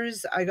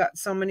orders, I got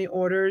so many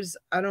orders,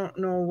 I don't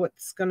know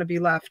what's going to be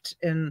left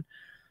in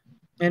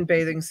and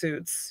bathing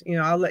suits. You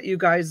know, I'll let you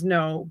guys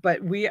know,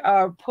 but we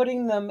are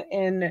putting them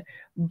in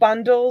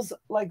bundles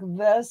like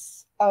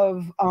this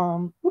of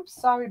oops,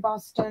 sorry,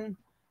 Boston.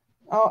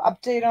 Oh,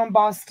 update on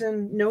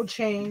Boston, no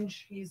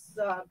change. He's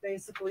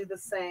basically the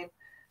same.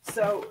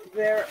 So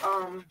they're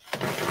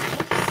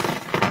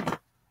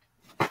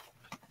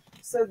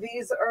so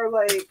these are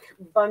like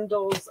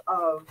bundles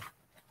of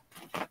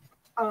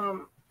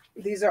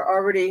these are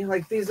already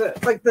like, these are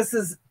like, this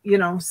is, you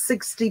know,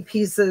 60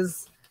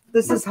 pieces.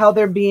 This is how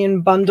they're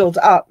being bundled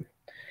up.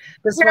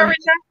 This Karen, one,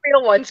 not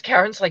real ones.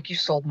 Karen's like, you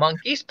sold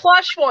monkeys.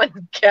 Plush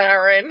one,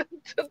 Karen.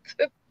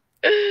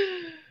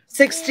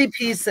 60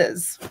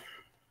 pieces.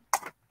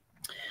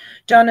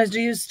 Donna, do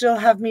you still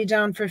have me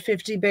down for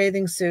 50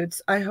 bathing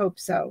suits? I hope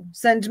so.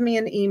 Send me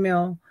an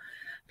email,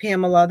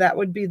 Pamela. That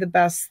would be the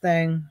best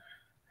thing.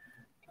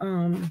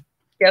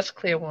 Yes,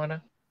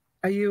 Clearwater.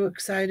 Are you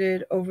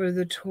excited over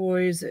the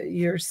toys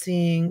you're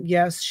seeing?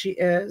 Yes, she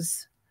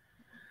is.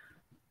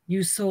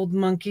 You sold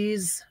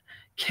monkeys?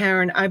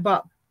 Karen, I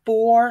bought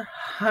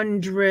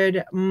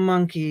 400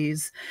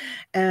 monkeys,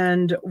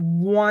 and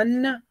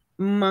one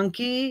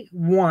monkey,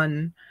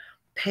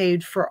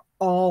 paid for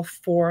all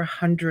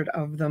 400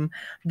 of them.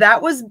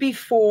 That was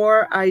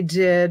before I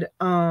did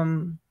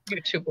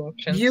YouTube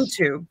auctions.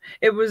 YouTube.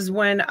 It was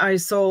when I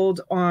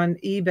sold on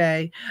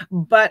eBay,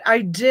 but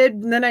I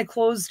did, then I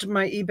closed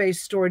my eBay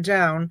store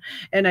down,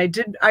 and I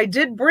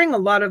did bring a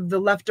lot of the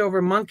leftover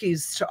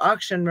monkeys to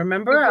auction.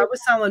 Remember, I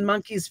was selling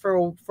monkeys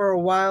for a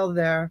while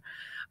there.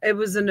 It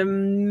was an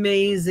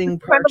amazing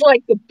purchase. Kind of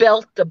like the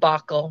belt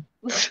debacle.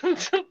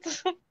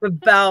 The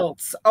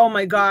belts. Oh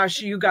my gosh,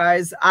 you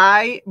guys.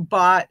 I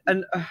bought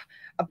a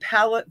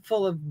pallet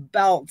full of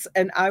belts,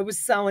 and I was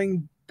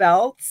selling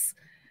belts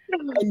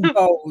and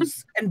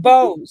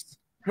bows.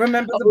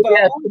 Remember the bows?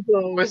 Yes, the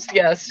bows.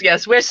 Yes,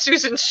 yes. Where's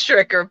Susan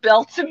Stricker?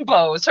 Belts and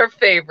bows, her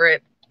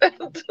favorite.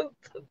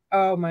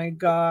 Oh my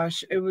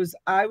gosh.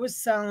 I was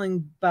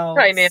selling belts.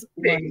 Like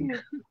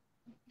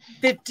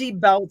 50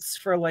 belts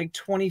for like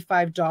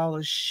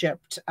 $25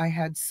 shipped. I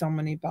had so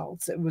many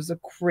belts. It was a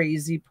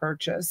crazy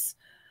purchase.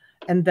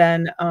 And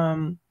then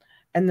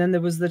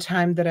there was the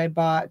time that I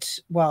bought,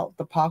 well,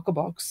 the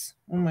pocketbooks.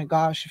 Oh my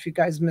gosh, if you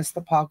guys missed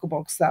the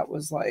pocketbooks, that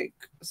was like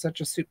such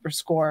a super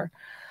score.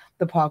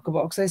 The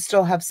pocketbooks. I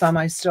still have some.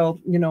 I still,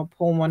 you know,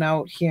 pull one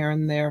out here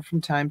and there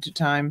from time to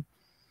time.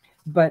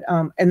 But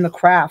and the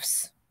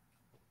crafts.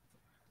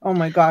 Oh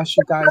my gosh,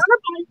 you guys.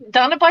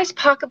 Donna buys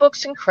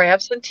pocketbooks and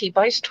crafts, and T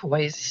buys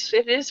toys.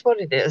 It is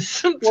what it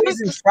is. Toys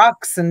and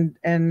trucks and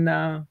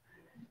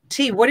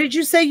T, what did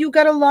you say you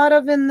got a lot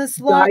of in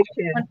this lot?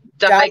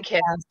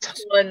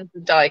 Die-cast. Tons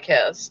of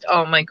die-cast.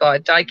 Oh my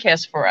God,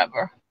 die-cast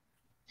forever.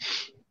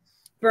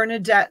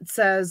 Bernadette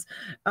says,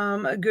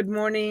 good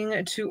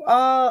morning to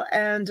all,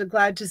 and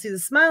glad to see the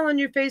smile on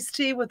your face,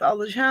 T, with all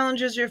the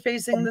challenges you're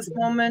facing this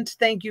moment.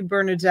 Thank you,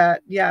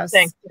 Bernadette. Yes.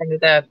 Thanks,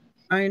 Bernadette.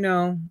 I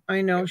know.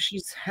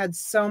 She's had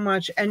so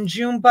much. And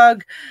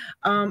Junebug,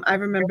 I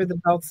remember the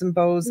belts and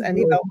bows.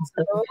 Any belts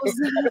and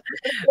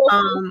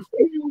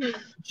bows?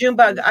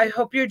 Junebug, I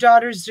hope your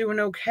daughter's doing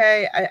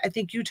okay. I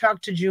think you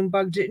talked to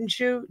Junebug, didn't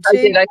you? I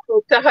did. I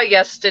spoke to her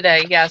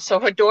yesterday. Yeah. So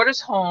her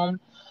daughter's home,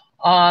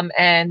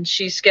 and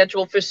she's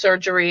scheduled for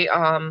surgery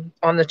on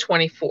the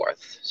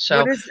 24th.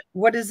 So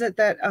what is it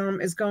that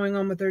is going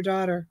on with her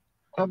daughter?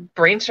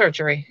 Brain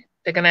surgery.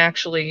 They're going to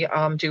actually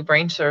do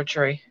brain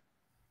surgery.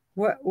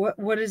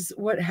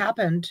 What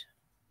happened?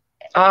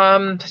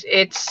 I'm not,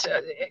 it's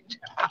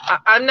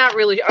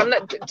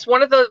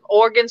one of the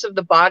organs of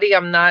the body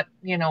I'm not,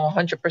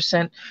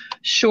 100%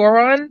 sure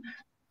on,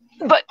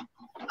 but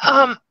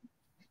I'm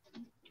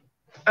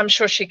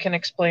sure she can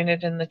explain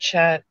it in the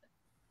chat.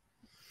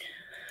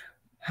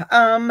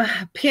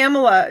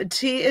 Pamela,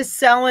 T is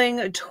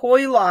selling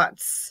toy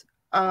lots,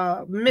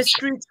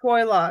 mystery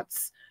toy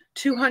lots,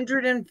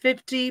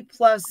 250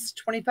 plus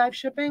 25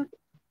 shipping.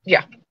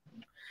 Yeah.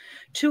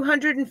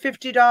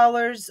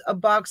 $250 a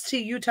box. T,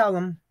 you tell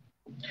them.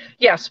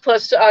 Yes,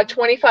 plus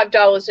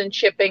 $25 in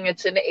shipping.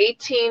 It's an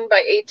 18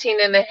 by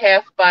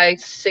 18.5 by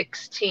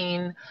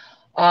 16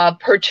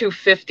 per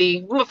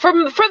 250 for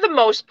the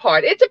most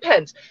part. It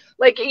depends.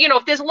 Like,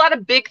 if there's a lot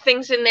of big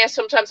things in there,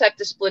 sometimes I have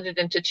to split it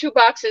into 2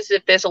 boxes.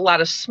 If there's a lot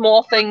of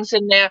small things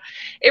in there,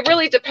 it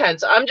really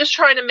depends. I'm just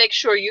trying to make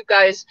sure you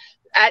guys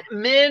at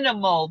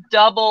minimal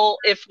double,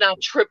 if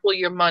not triple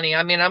your money.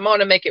 I mean, I'm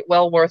going to make it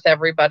well worth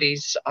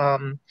everybody's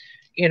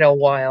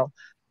while.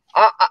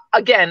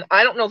 Again,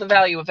 I don't know the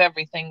value of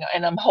everything,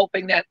 and I'm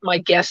hoping that my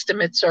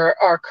guesstimates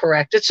are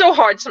correct. It's so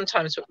hard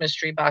sometimes with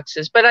mystery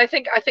boxes, but I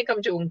think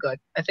I'm doing good.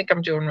 I think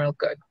I'm doing real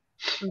good.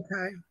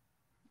 Okay.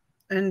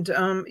 And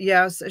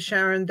yes,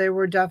 Sharon, they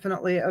were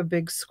definitely a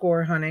big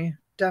score, honey.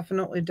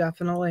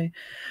 Definitely.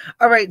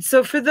 All right.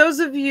 So for those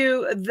of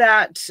you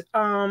that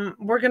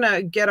we're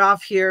gonna get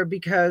off here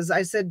because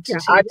I said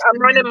I'm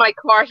running my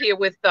car here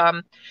with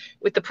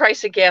the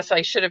price of gas.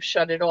 I should have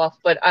shut it off,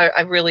 but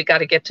I really got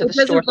to get to the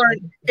store.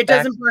 It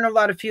doesn't burn a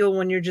lot of fuel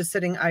when you're just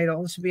sitting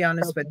idle, to be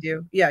honest with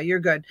you. Yeah, you're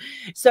good.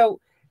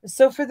 So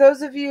So for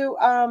those of you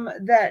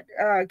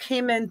that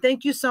came in,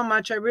 thank you so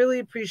much. I really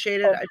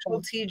appreciate it. I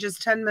told T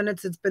just 10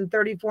 minutes. It's been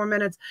 34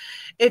 minutes.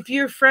 If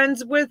you're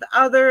friends with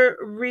other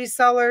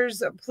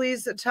resellers,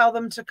 please tell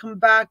them to come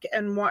back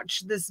and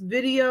watch this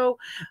video.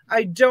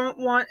 I don't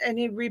want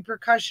any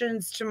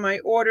repercussions to my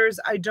orders.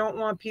 I don't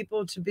want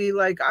people to be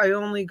like, I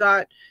only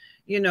got,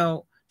 you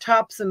know,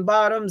 tops and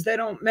bottoms, they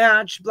don't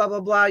match, blah, blah,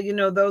 blah, you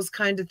know, those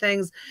kind of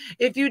things.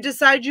 If you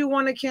decide you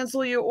want to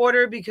cancel your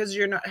order because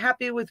you're not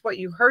happy with what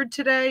you heard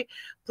today,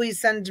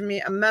 please send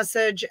me a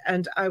message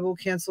and I will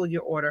cancel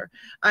your order.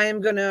 I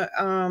am going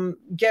to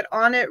get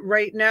on it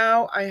right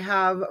now. I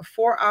have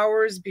 4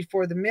 hours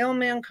before the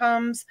mailman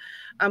comes.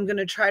 I'm going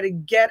to try to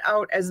get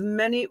out as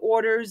many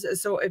orders.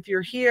 So if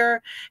you're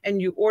here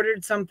and you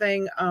ordered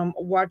something,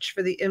 watch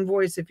for the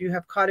invoice. If you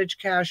have Cottage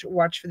Cash,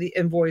 watch for the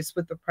invoice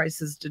with the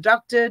prices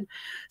deducted.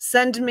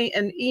 Send me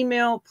an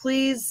email,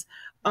 please.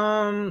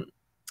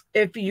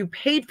 If you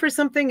paid for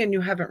something and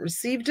you haven't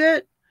received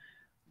it,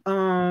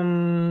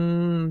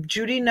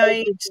 Judy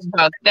Knight.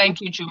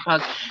 Thank you,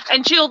 Junebug.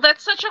 And Jill,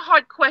 that's such a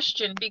hard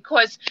question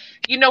because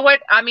you know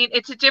what? I mean,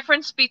 it's a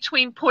difference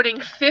between putting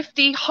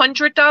 $50,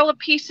 $100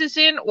 pieces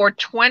in or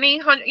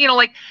 20, you know,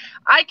 like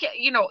I can,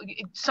 you know,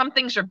 some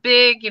things are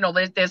big, you know,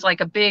 there's like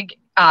a big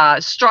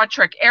Star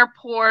Trek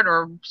airport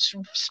or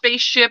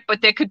spaceship,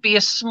 but there could be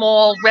a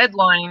small red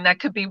line that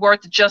could be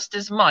worth just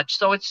as much.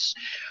 So it's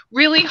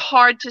really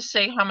hard to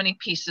say how many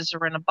pieces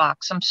are in a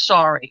box. I'm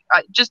sorry.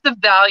 Just the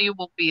value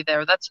will be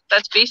there. That's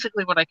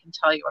basically what I can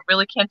tell you. I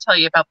really can't tell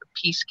you about the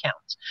piece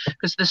counts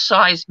because the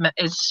size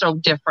is so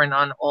different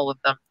on all of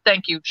them.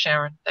 Thank you,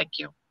 Sharon. Thank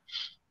you.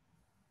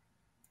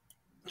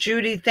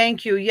 Judy,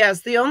 thank you.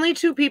 Yes, the only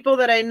two people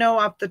that I know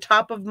off the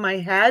top of my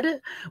head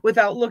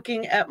without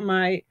looking at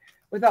my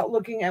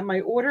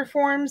order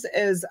forms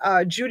is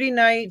Judy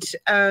Knight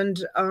and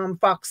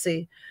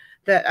Foxy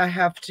that I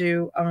have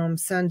to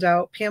send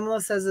out.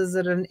 Pamela says, is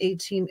it an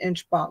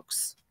 18-inch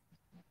box?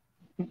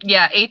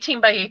 Yeah,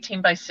 18 by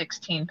 18 by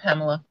 16,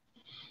 Pamela.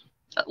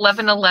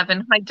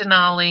 1111. Hi,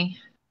 Denali.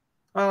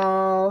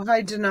 Oh,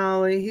 hi,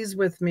 Denali. He's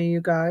with me, you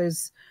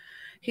guys.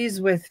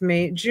 He's with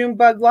me.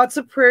 Junebug, lots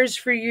of prayers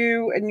for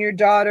you and your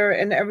daughter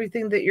and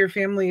everything that your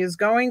family is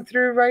going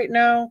through right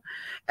now.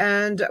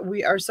 And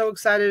we are so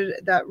excited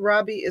that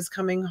Robbie is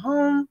coming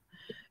home.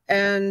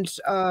 And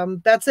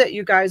that's it,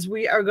 you guys.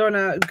 We are going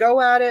to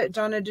go at it.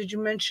 Donna, did you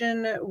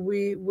mention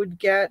we would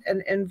get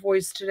an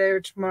invoice today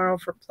or tomorrow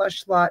for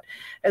plush lot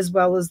as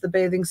well as the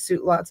bathing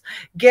suit lots?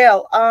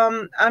 Gail,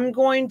 I'm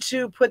going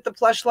to put the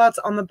plush lots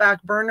on the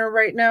back burner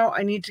right now.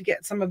 I need to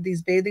get some of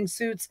these bathing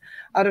suits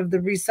out of the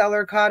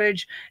reseller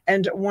cottage.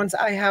 And once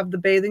I have the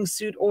bathing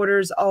suit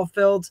orders all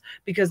filled,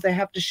 because they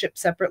have to ship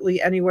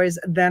separately anyways,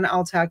 then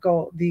I'll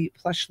tackle the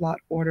plush lot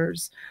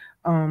orders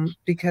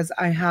because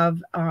I have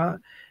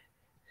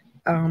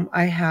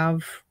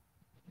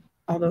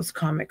all those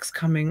comics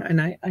coming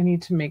and I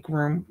need to make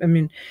room. I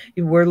mean,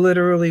 we're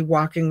literally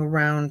walking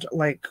around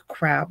like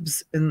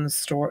crabs in the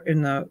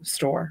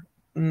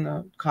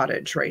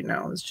cottage right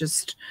now. It's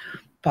just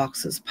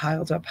boxes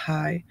piled up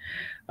high.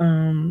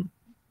 All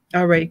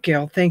right,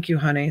 Gail. Thank you,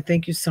 honey.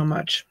 Thank you so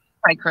much.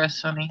 Hi,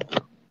 Chris, honey.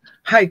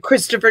 Hi,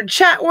 Christopher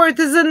Chatworth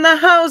is in the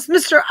house.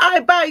 Mr.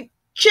 I Buy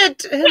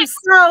Chit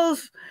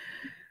himself.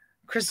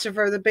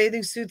 Christopher, the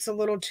bathing suit's a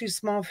little too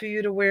small for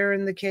you to wear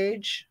in the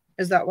cage.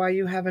 Is that why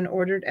you haven't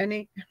ordered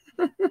any?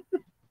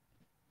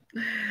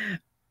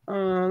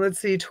 Let's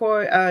see.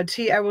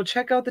 T, I will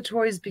check out the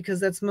toys because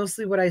that's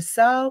mostly what I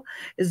sell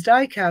is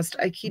die cast.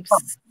 I keep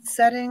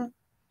setting.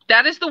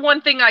 That is the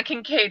one thing I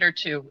can cater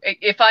to.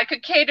 If I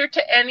could cater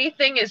to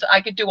anything, is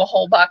I could do a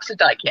whole box of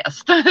die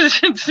cast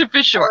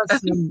for sure.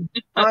 Awesome.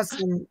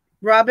 Awesome.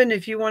 Robin,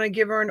 if you want to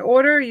give her an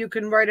order, you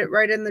can write it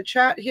right in the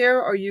chat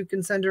here, or you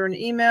can send her an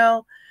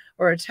email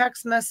or a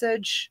text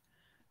message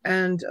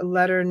and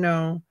let her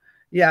know.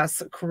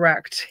 Yes,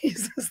 correct. He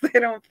says they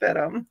don't fit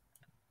them.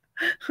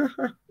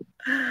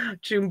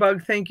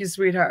 Junebug, thank you,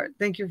 sweetheart.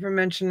 Thank you for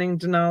mentioning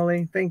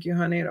Denali. Thank you,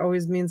 honey. It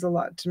always means a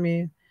lot to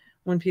me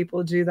when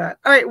people do that.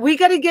 All right, we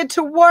got to get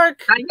to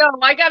work. I know.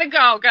 I got to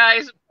go,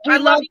 guys. I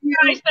love you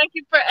guys. Thank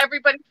you for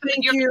everybody for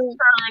your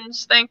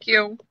concerns. Thank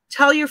you.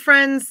 Tell your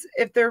friends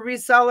if they're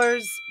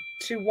resellers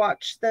to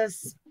watch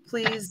this,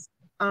 please.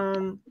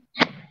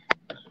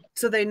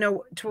 So they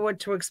know what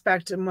to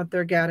expect and what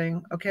they're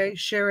getting. Okay,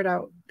 share it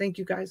out. Thank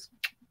you, guys.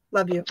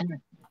 Love you.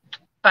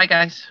 Bye,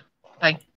 guys. Bye.